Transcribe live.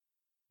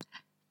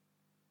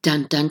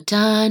Dun dun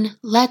dun,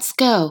 let's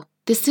go.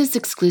 This is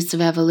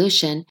Exclusive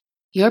Evolution,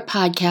 your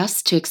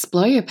podcast to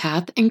explore your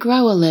path and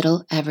grow a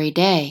little every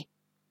day.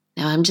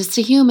 Now I'm just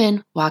a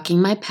human walking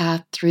my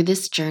path through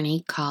this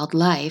journey called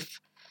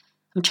life.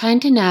 I'm trying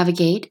to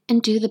navigate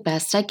and do the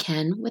best I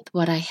can with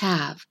what I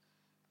have.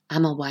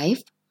 I'm a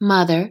wife,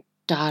 mother,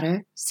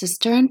 daughter,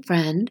 sister, and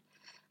friend.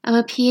 I'm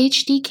a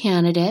PhD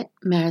candidate,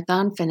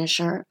 marathon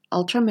finisher,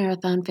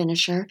 ultramarathon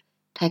finisher,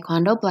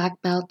 taekwondo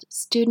black belt,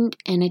 student,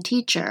 and a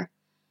teacher.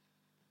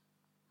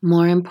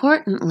 More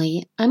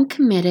importantly, I'm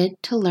committed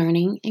to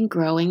learning and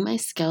growing my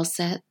skill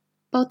set,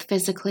 both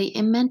physically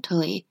and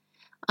mentally,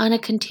 on a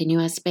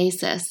continuous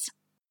basis.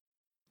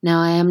 Now,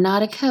 I am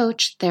not a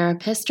coach,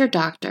 therapist, or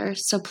doctor,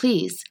 so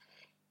please,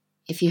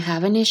 if you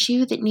have an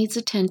issue that needs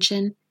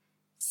attention,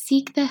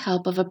 seek the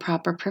help of a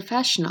proper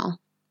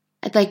professional.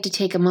 I'd like to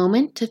take a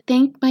moment to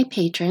thank my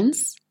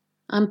patrons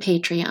on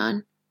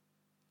Patreon.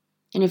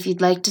 And if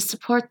you'd like to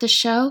support the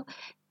show,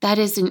 that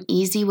is an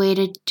easy way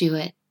to do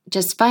it.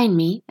 Just find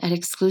me at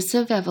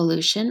Exclusive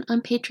Evolution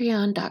on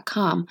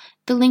patreon.com.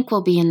 The link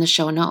will be in the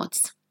show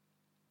notes.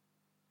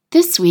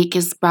 This week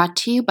is brought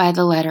to you by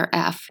the letter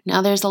F.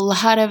 Now, there's a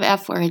lot of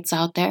F words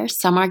out there.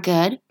 Some are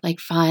good, like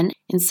fun,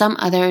 and some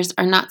others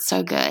are not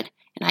so good.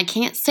 And I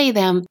can't say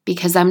them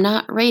because I'm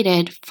not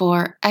rated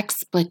for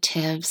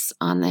expletives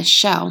on this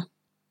show.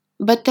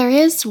 But there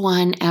is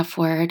one F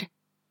word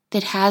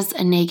that has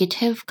a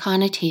negative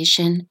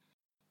connotation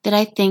that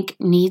I think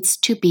needs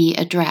to be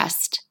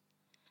addressed.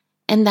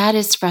 And that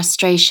is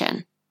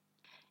frustration.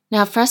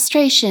 Now,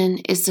 frustration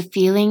is the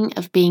feeling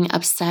of being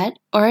upset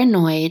or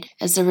annoyed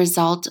as a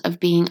result of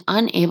being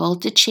unable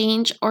to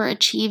change or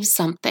achieve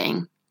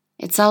something.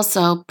 It's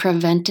also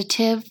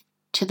preventative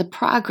to the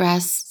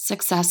progress,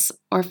 success,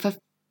 or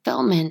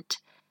fulfillment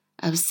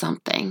of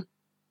something.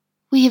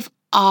 We've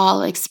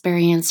all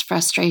experienced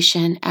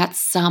frustration at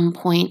some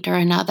point or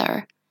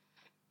another.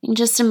 And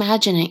just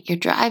imagine it. You're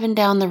driving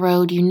down the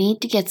road, you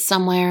need to get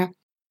somewhere,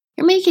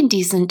 you're making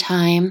decent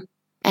time,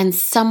 and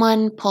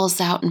someone pulls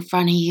out in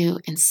front of you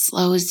and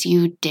slows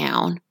you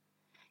down.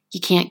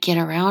 You can't get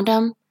around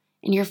them,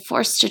 and you're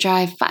forced to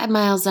drive 5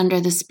 miles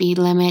under the speed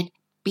limit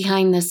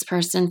behind this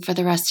person for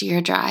the rest of your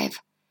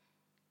drive.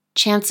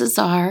 Chances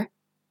are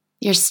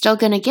you're still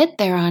going to get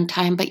there on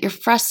time, but you're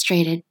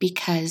frustrated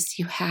because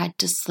you had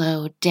to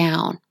slow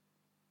down.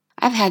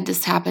 I've had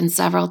this happen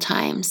several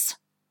times.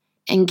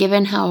 And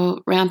given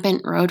how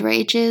rampant road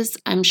rage is,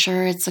 I'm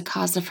sure it's a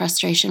cause of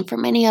frustration for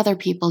many other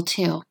people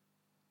too.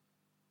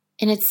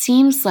 And it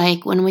seems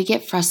like when we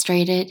get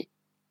frustrated,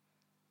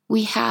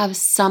 we have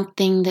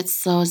something that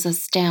slows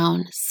us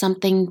down,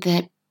 something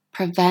that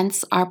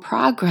prevents our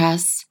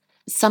progress,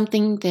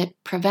 something that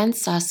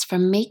prevents us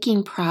from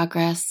making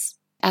progress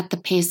at the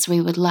pace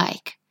we would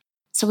like.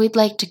 So we'd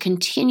like to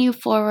continue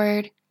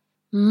forward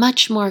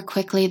much more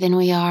quickly than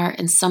we are,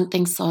 and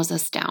something slows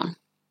us down.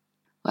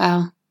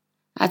 Well,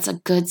 that's a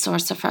good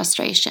source of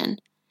frustration.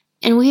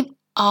 And we've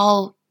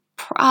all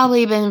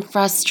probably been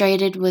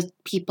frustrated with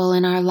people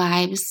in our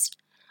lives.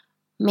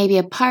 Maybe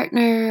a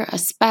partner, a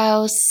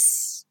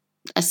spouse,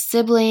 a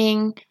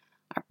sibling,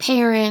 our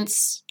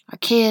parents, our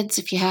kids,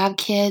 if you have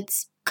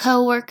kids,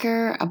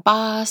 coworker, a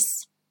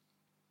boss.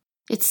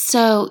 It's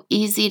so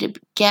easy to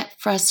get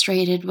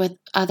frustrated with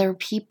other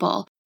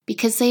people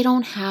because they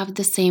don't have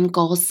the same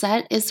goal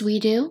set as we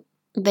do.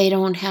 They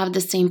don't have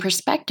the same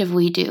perspective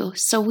we do.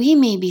 So we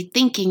may be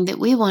thinking that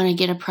we want to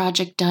get a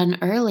project done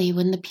early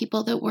when the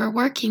people that we're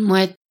working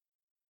with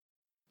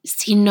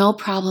see no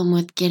problem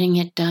with getting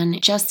it done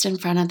just in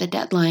front of the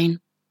deadline.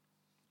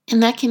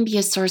 And that can be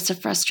a source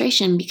of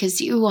frustration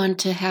because you want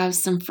to have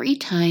some free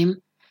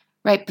time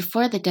right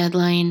before the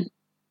deadline,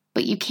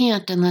 but you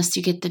can't unless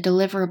you get the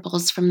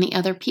deliverables from the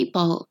other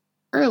people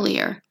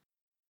earlier.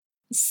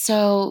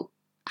 So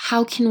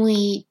how can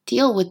we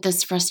deal with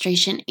this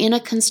frustration in a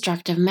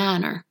constructive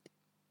manner?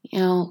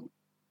 You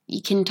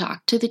can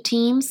talk to the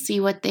team,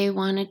 see what they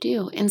want to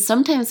do. And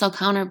sometimes they'll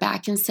counter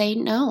back and say,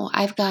 no,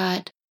 I've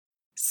got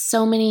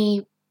so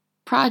many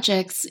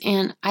projects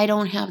and I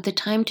don't have the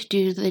time to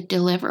do the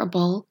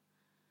deliverable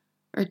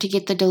or to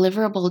get the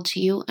deliverable to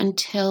you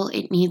until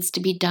it needs to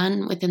be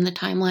done within the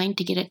timeline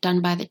to get it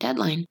done by the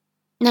deadline.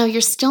 Now,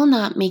 you're still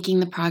not making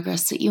the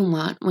progress that you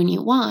want when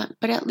you want,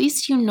 but at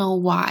least you know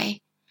why.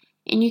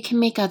 And you can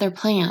make other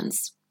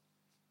plans.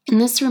 And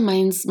this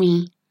reminds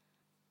me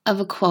of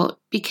a quote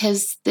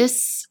because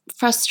this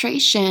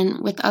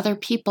frustration with other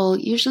people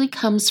usually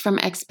comes from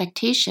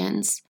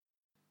expectations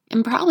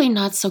and probably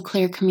not so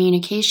clear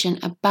communication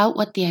about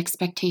what the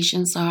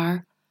expectations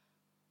are,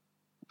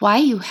 why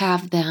you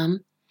have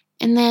them,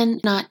 and then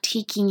not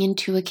taking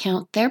into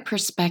account their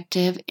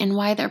perspective and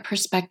why their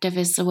perspective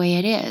is the way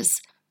it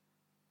is.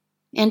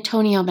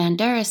 Antonio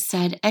Banderas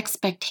said,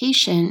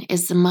 expectation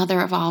is the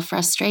mother of all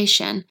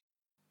frustration.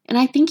 And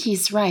I think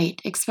he's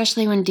right,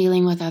 especially when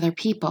dealing with other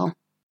people.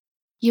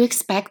 You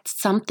expect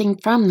something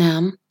from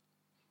them.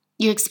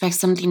 You expect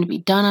something to be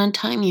done on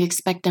time. You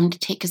expect them to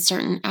take a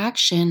certain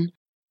action.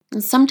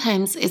 And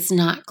sometimes it's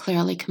not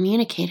clearly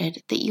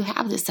communicated that you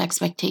have this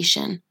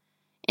expectation.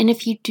 And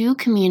if you do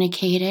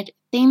communicate it,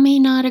 they may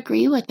not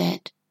agree with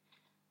it.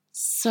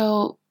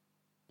 So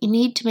you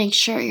need to make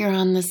sure you're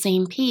on the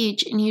same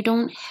page and you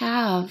don't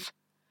have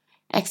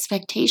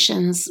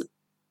expectations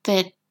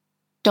that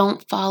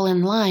don't fall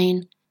in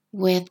line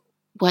with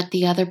what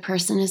the other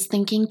person is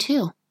thinking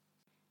too.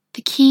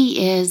 The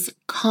key is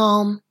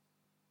calm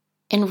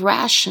and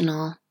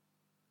rational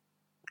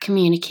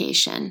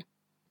communication,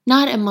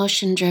 not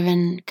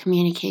emotion-driven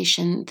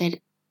communication that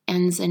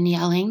ends in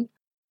yelling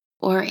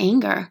or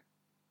anger.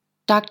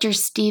 Dr.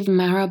 Steve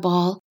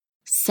Marabol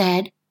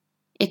said,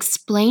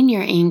 "Explain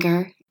your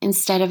anger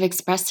instead of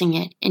expressing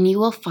it, and you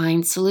will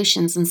find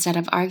solutions instead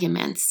of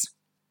arguments."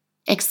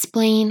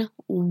 Explain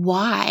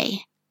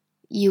why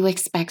you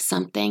expect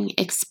something.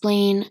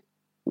 Explain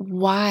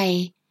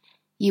why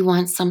you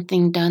want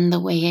something done the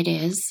way it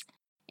is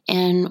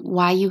and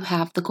why you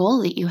have the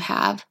goal that you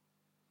have.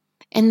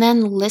 And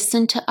then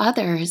listen to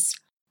others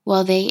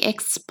while they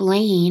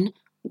explain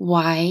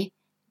why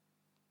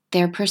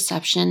their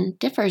perception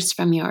differs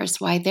from yours,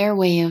 why their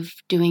way of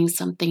doing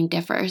something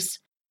differs.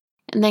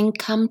 And then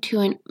come to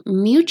a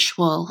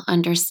mutual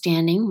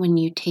understanding when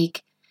you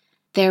take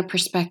their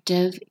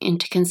perspective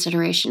into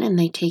consideration and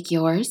they take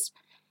yours,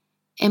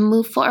 and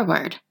move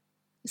forward.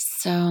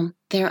 So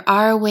there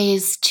are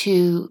ways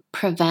to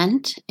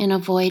prevent and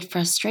avoid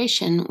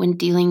frustration when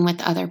dealing with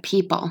other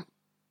people.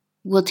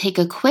 We'll take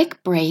a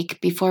quick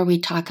break before we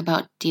talk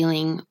about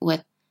dealing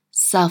with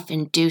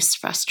self-induced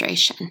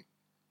frustration.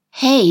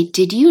 Hey,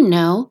 did you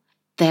know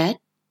that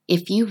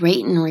if you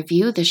rate and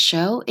review the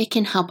show, it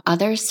can help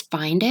others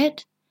find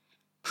it?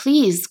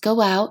 Please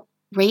go out,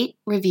 rate,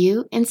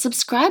 review, and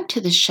subscribe to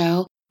the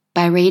show.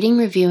 By rating,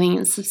 reviewing,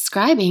 and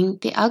subscribing,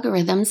 the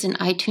algorithms in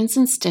iTunes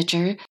and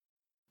Stitcher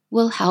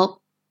will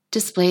help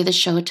display the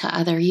show to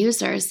other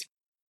users.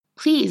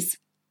 Please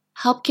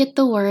help get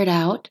the word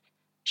out,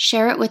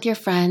 share it with your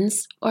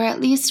friends, or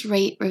at least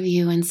rate,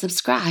 review, and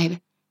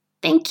subscribe.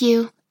 Thank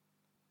you.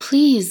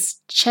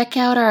 Please check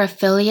out our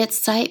affiliate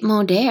site,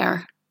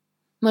 Modere.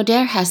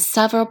 Modere has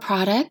several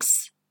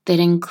products that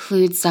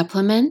include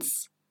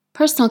supplements,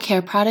 personal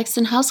care products,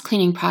 and house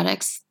cleaning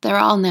products. They're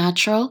all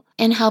natural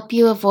and help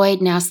you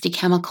avoid nasty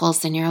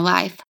chemicals in your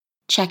life.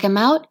 Check them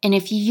out, and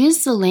if you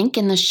use the link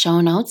in the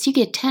show notes, you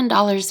get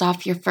 $10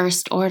 off your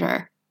first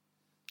order.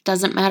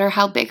 Doesn't matter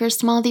how big or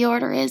small the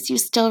order is, you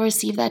still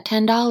receive that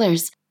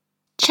 $10.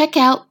 Check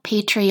out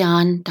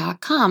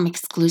patreon.com,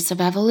 Exclusive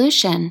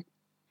Evolution.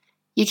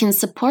 You can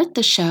support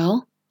the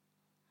show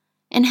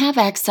and have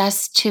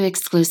access to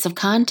exclusive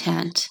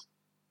content.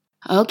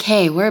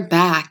 Okay, we're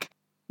back.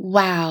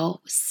 Wow.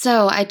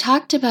 So I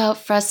talked about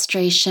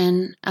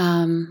frustration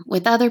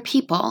with other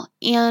people,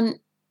 and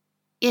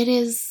it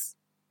is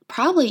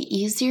probably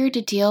easier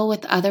to deal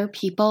with other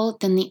people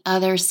than the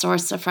other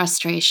source of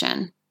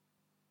frustration.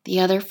 The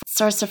other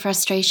source of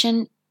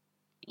frustration,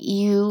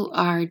 you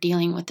are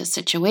dealing with a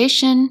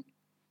situation,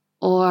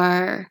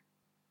 or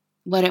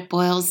what it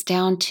boils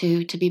down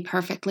to be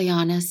perfectly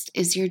honest,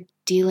 is you're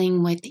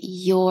dealing with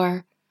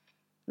your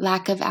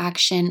lack of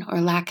action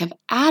or lack of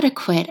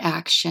adequate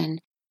action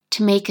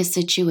to make a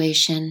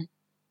situation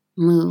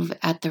move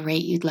at the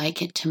rate you'd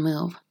like it to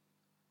move.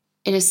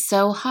 It is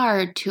so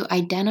hard to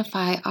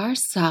identify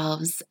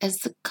ourselves as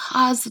the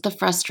cause of the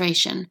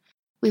frustration.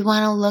 We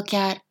want to look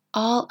at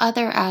all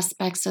other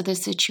aspects of the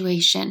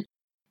situation.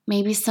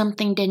 Maybe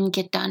something didn't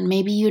get done.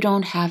 Maybe you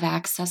don't have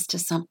access to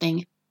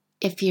something.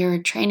 If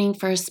you're training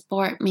for a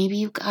sport, maybe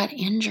you got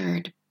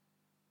injured,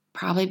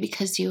 probably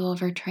because you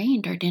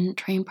overtrained or didn't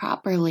train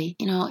properly.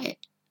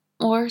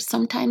 Or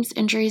sometimes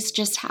injuries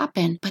just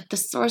happen, but the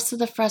source of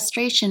the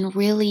frustration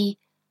really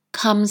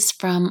comes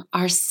from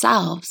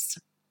ourselves.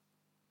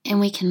 And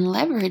we can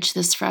leverage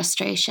this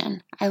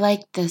frustration. I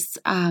like this.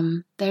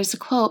 There's a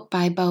quote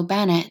by Bo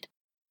Bennett.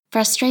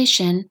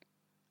 "Frustration,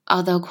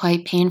 although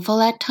quite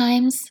painful at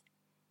times,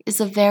 is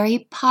a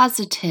very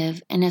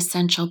positive and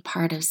essential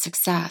part of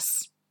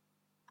success."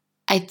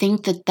 I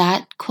think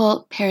that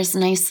quote pairs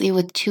nicely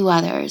with two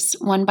others.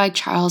 One by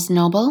Charles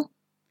Noble.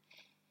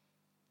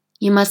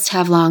 "You must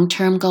have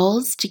long-term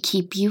goals to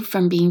keep you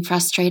from being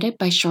frustrated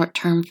by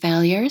short-term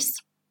failures."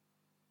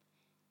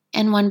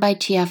 And one by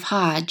T.F.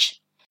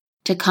 Hodge.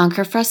 "To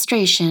conquer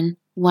frustration,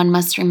 one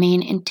must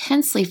remain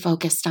intensely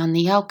focused on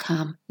the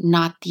outcome,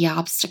 not the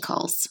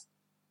obstacles."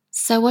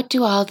 So what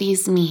do all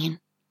these mean?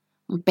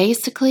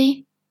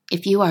 Basically,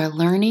 if you are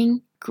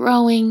learning,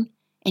 growing,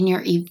 and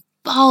you're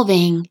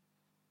evolving,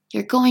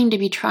 you're going to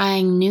be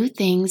trying new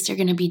things, you're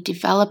going to be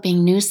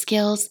developing new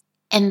skills,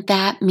 and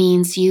that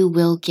means you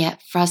will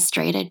get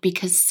frustrated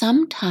because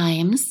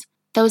sometimes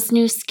those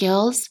new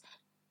skills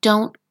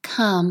don't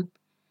come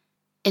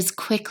as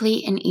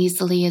quickly and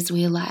easily as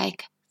we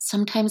like.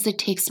 Sometimes it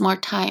takes more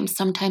time.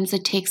 Sometimes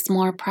it takes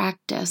more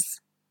practice.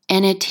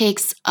 And it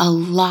takes a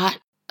lot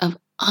of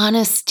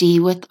honesty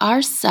with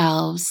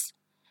ourselves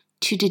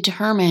to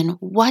determine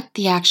what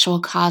the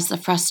actual cause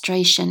of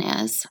frustration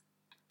is.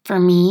 For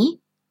me,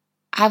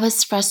 I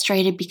was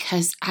frustrated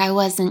because I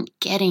wasn't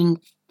getting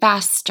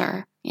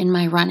faster in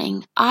my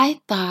running.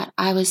 I thought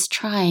I was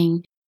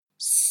trying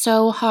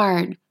so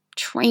hard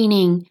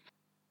training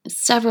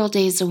several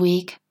days a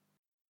week,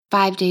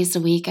 5 days a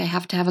week. I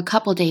have to have a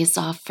couple days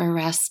off for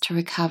rest to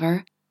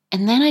recover.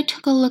 And then I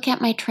took a look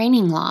at my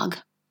training log.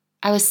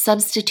 I was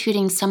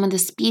substituting some of the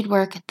speed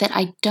work that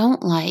I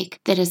don't like,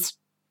 that is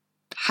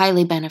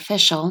highly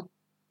beneficial.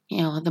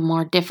 The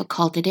more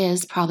difficult it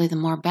is, probably the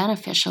more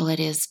beneficial it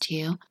is to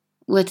you,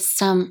 with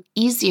some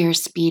easier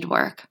speed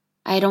work.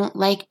 I don't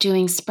like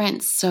doing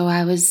sprints, so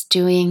I was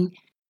doing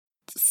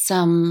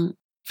some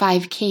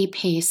 5K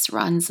pace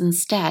runs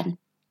instead.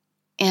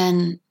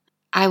 And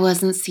I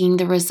wasn't seeing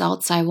the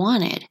results I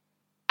wanted.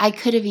 I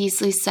could have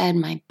easily said,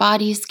 my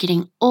body's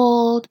getting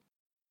old.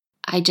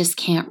 I just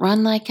can't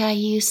run like I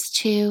used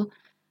to.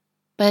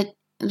 But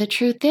the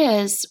truth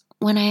is,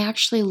 when I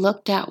actually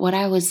looked at what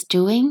I was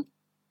doing,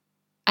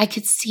 I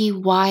could see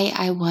why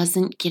I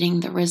wasn't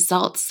getting the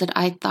results that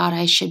I thought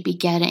I should be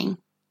getting.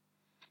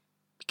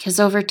 Because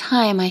over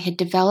time, I had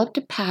developed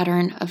a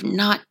pattern of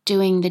not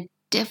doing the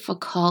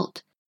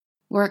difficult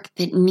work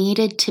that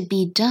needed to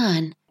be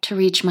done to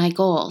reach my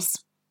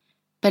goals.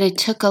 But it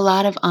took a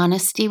lot of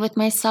honesty with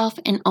myself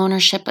and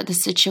ownership of the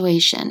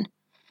situation.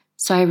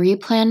 So I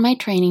replanned my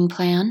training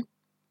plan.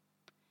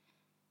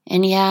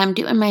 And yeah, I'm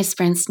doing my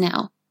sprints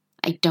now.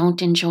 I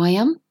don't enjoy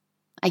them.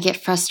 I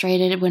get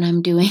frustrated when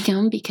I'm doing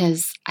them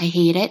because I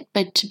hate it.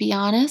 But to be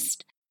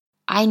honest,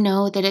 I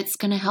know that it's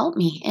going to help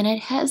me. And it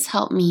has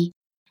helped me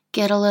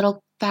get a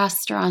little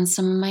faster on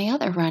some of my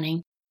other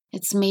running.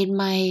 It's made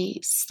my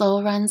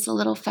slow runs a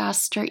little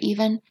faster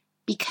even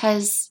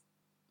because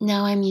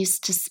now I'm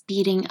used to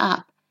speeding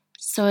up.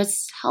 So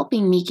it's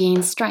helping me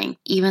gain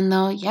strength, even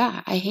though,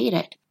 yeah, I hate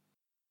it.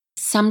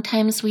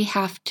 Sometimes we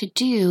have to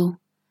do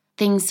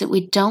things that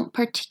we don't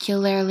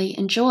particularly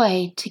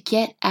enjoy to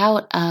get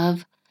out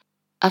of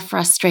a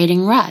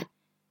frustrating rut.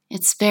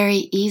 It's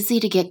very easy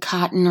to get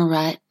caught in a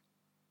rut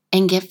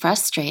and get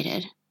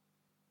frustrated.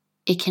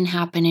 It can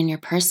happen in your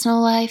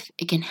personal life.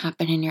 It can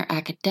happen in your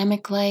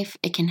academic life.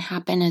 It can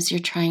happen as you're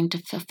trying to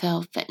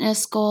fulfill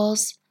fitness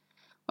goals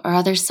or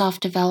other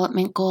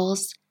self-development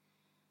goals.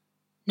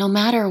 No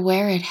matter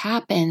where it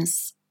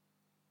happens,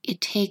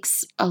 it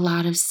takes a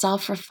lot of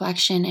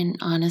self-reflection and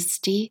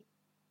honesty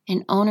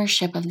and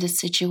ownership of the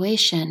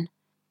situation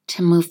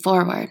to move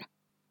forward.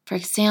 For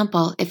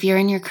example, if you're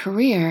in your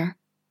career,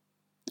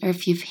 or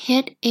if you've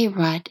hit a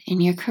rut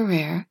in your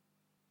career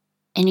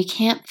and you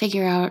can't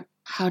figure out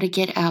how to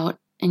get out,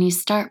 and you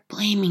start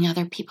blaming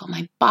other people.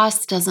 My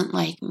boss doesn't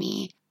like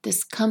me.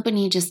 This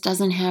company just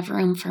doesn't have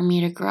room for me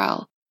to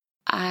grow.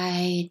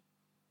 I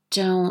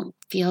don't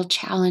feel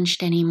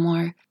challenged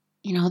anymore.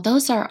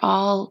 Those are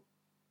all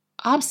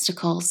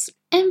obstacles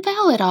and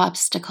valid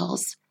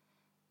obstacles.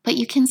 But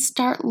you can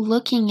start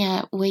looking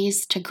at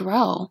ways to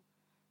grow.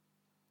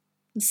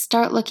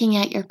 Start looking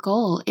at your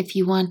goal. If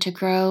you want to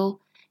grow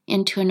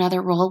into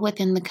another role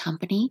within the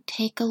company,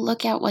 take a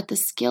look at what the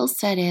skill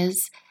set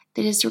is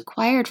that is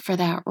required for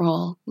that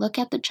role. Look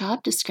at the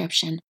job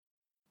description.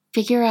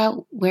 Figure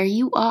out where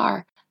you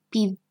are.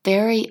 Be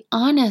very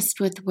honest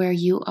with where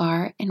you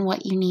are and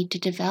what you need to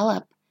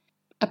develop.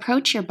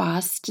 Approach your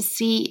boss to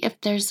see if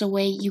there's a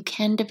way you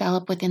can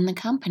develop within the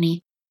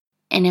company.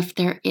 And if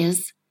there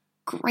is,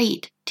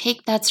 great.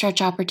 Take that stretch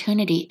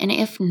opportunity. And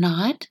if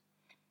not,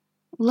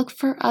 look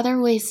for other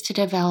ways to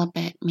develop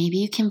it. Maybe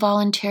you can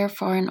volunteer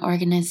for an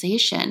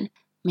organization.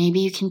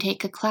 Maybe you can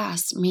take a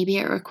class. Maybe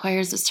it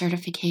requires a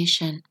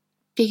certification.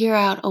 Figure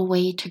out a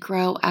way to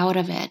grow out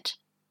of it.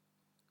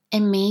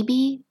 And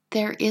maybe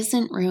there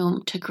isn't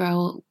room to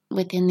grow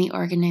within the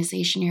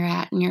organization you're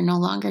at and you're no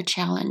longer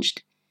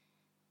challenged.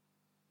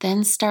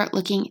 Then start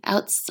looking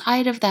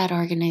outside of that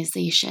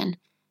organization.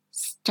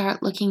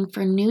 Start looking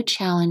for new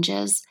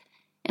challenges.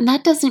 And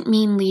that doesn't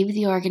mean leave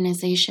the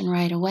organization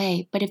right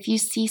away. But if you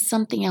see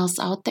something else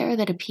out there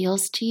that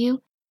appeals to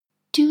you,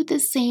 do the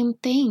same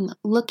thing.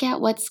 Look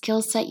at what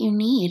skill set you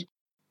need.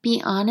 Be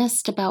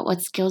honest about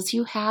what skills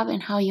you have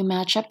and how you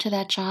match up to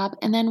that job,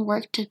 and then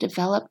work to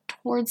develop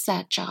towards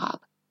that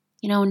job.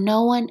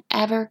 No one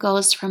ever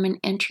goes from an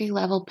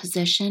entry-level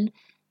position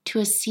to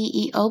a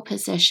CEO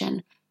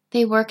position.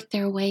 They work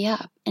their way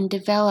up and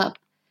develop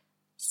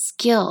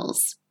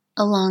skills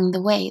along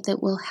the way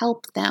that will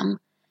help them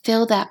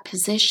fill that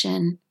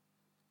position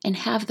and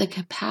have the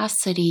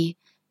capacity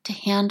to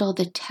handle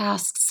the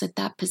tasks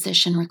that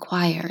position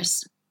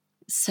requires.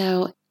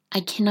 So I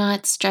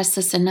cannot stress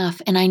this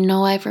enough, and I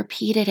know I've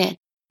repeated it,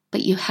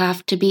 but you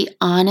have to be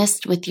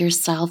honest with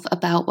yourself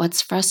about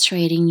what's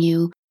frustrating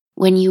you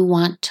when you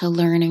want to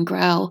learn and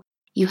grow.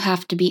 You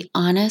have to be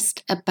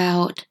honest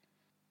about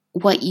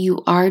what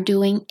you are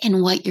doing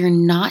and what you're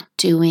not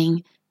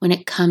doing when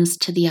it comes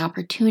to the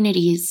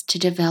opportunities to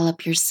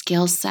develop your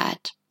skill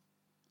set.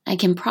 I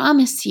can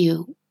promise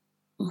you,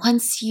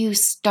 once you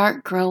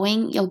start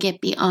growing, you'll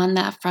get beyond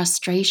that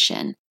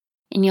frustration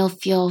and you'll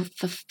feel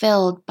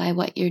fulfilled by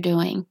what you're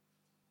doing,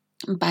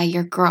 by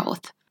your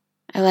growth.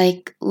 I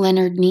like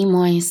Leonard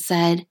Nimoy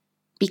said,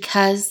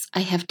 because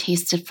I have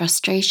tasted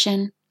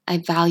frustration, I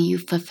value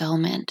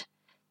fulfillment.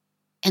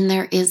 And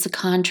there is a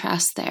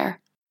contrast there.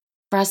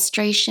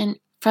 Frustration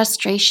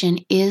Frustration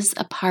is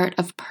a part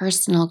of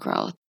personal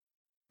growth.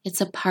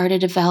 It's a part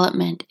of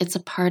development. It's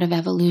a part of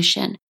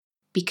evolution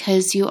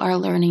because you are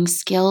learning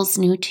skills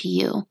new to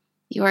you.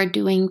 You are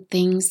doing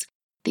things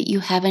that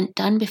you haven't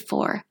done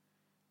before.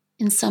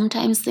 And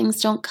sometimes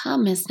things don't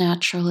come as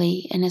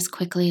naturally and as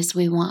quickly as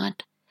we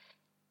want.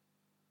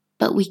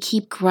 But we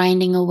keep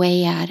grinding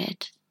away at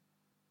it.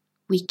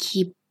 We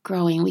keep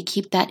growing. We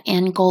keep that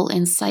end goal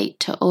in sight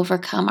to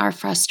overcome our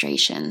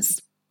frustrations.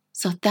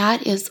 So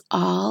that is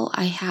all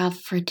I have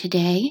for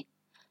today.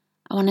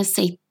 I want to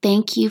say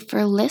thank you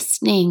for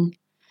listening.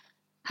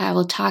 I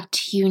will talk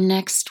to you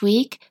next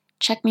week.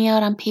 Check me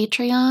out on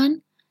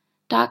Patreon.com.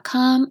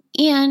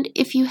 And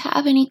if you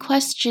have any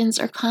questions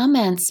or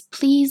comments,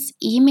 please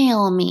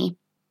email me.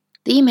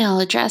 The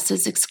email address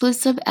is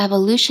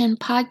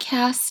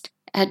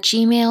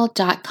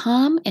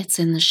exclusiveevolutionpodcast@gmail.com. It's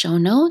in the show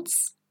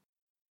notes.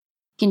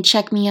 You can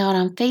check me out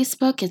on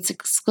Facebook. It's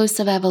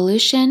Exclusive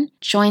Evolution.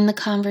 Join the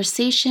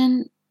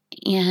conversation.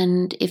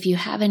 And if you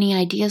have any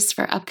ideas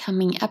for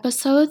upcoming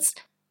episodes,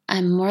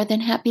 I'm more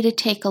than happy to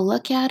take a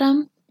look at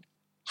them.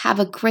 Have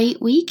a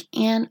great week,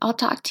 and I'll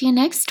talk to you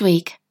next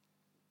week.